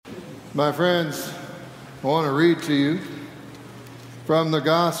My friends, I want to read to you from the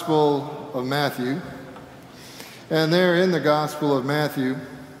Gospel of Matthew. And there in the Gospel of Matthew,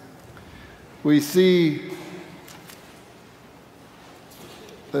 we see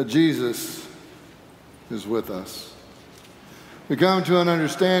that Jesus is with us. We come to an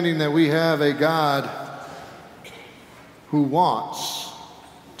understanding that we have a God who wants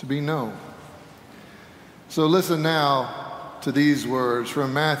to be known. So listen now to these words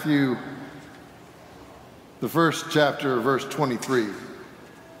from Matthew, the first chapter, verse 23.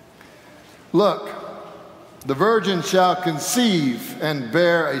 Look, the virgin shall conceive and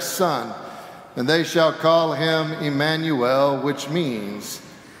bear a son, and they shall call him Emmanuel, which means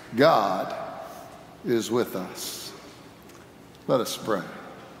God is with us. Let us pray.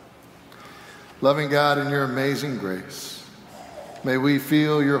 Loving God, in your amazing grace, may we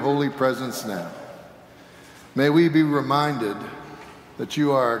feel your holy presence now. May we be reminded that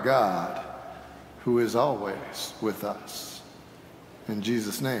you are a God who is always with us. In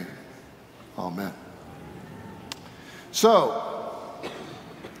Jesus' name, amen. So,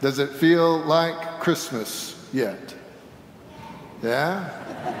 does it feel like Christmas yet? Yeah?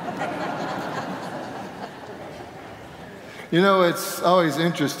 You know, it's always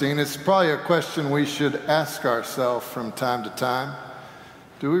interesting. It's probably a question we should ask ourselves from time to time.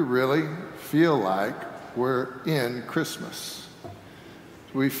 Do we really feel like we're in Christmas?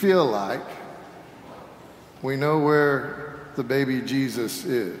 Do we feel like we know where the baby Jesus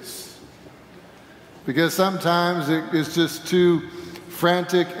is? Because sometimes it is just too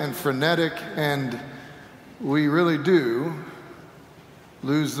frantic and frenetic, and we really do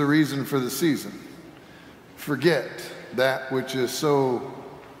lose the reason for the season. Forget that which is so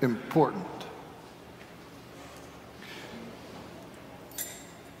important.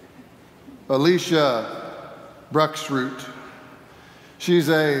 Alicia Bruxroot, she's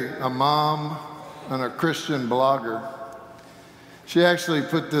a mom and a Christian blogger. She actually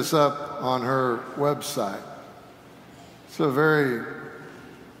put this up on her website. It's a very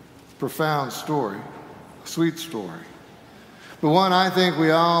profound story, a sweet story, but one I think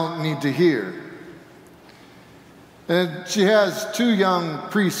we all need to hear. And she has two young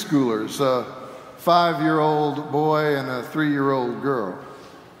preschoolers, a 5-year-old boy and a 3-year-old girl.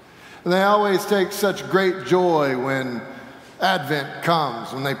 And they always take such great joy when Advent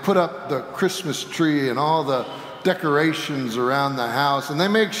comes, when they put up the Christmas tree and all the decorations around the house. And they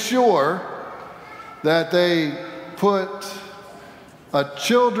make sure that they put a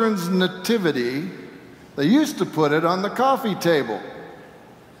children's nativity. They used to put it on the coffee table.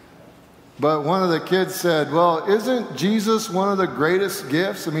 But one of the kids said, well, isn't Jesus one of the greatest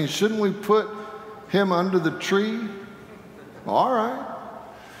gifts? I mean, shouldn't we put him under the tree? All right.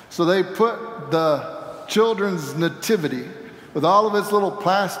 So they put the children's nativity with all of its little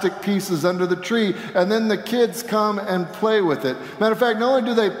plastic pieces under the tree, and then the kids come and play with it. Matter of fact, not only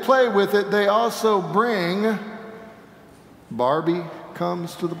do they play with it, they also bring Barbie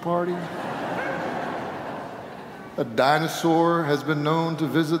comes to the party. A dinosaur has been known to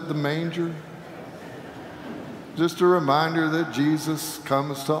visit the manger. Just a reminder that Jesus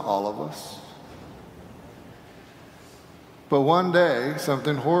comes to all of us. But one day,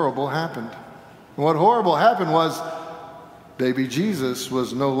 something horrible happened. And what horrible happened was baby Jesus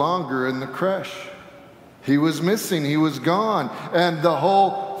was no longer in the creche. He was missing. He was gone. And the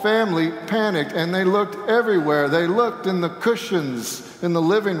whole family panicked, and they looked everywhere. They looked in the cushions in the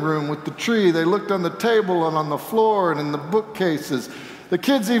living room with the tree. They looked on the table and on the floor and in the bookcases. The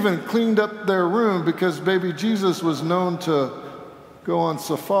kids even cleaned up their room because baby Jesus was known to go on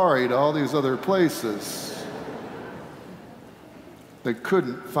safari to all these other places. They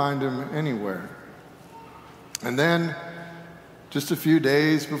couldn't find him anywhere. And then, just a few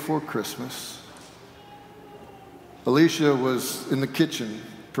days before Christmas, Alicia was in the kitchen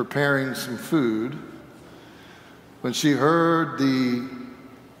preparing some food when she heard the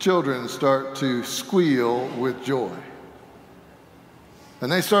children start to squeal with joy.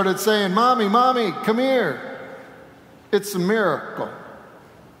 And they started saying, "Mommy, Mommy, come here. It's a miracle."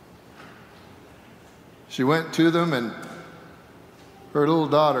 She went to them, and her little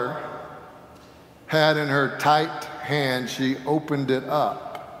daughter had in her tight hand, she opened it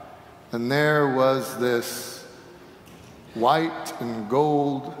up, and there was this white and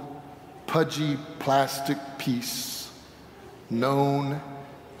gold pudgy plastic piece known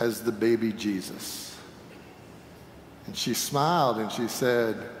as the baby Jesus. And she smiled and she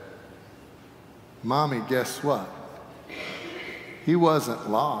said, "Mommy, guess what? He wasn't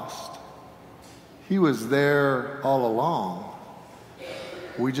lost. He was there all along.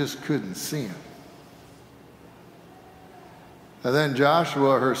 We just couldn't see him." And then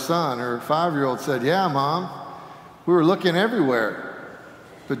Joshua, her son, her 5-year-old, said, "Yeah, Mom, we were looking everywhere,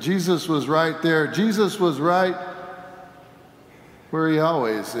 but Jesus was right there. Jesus was right where he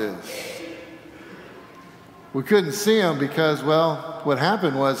always is." We couldn't see him because, well, what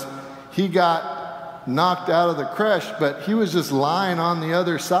happened was he got knocked out of the creche, but he was just lying on the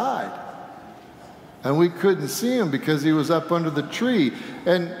other side. And we couldn't see him because he was up under the tree.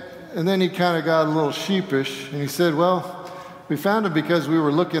 And then he kind of got a little sheepish, and he said, "Well, we found him because we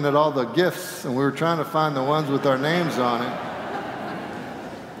were looking at all the gifts, and we were trying to find the ones with our names on it.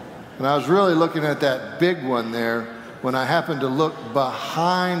 And I was really looking at that big one there when I happened to look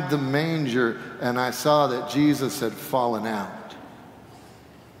behind the manger, and I saw that Jesus had fallen out."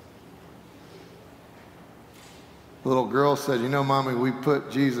 The little girl said, "You know, Mommy, we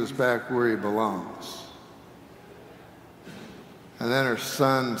put Jesus back where he belongs." And then her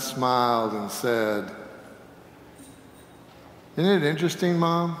son smiled and said, "Isn't it interesting,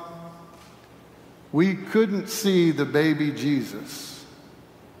 Mom? We couldn't see the baby Jesus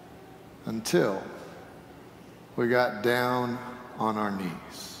until we got down on our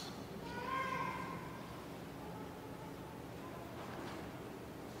knees."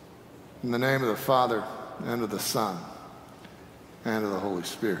 In the name of the Father, and of the Son, and of the Holy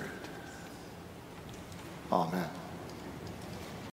Spirit. Amen.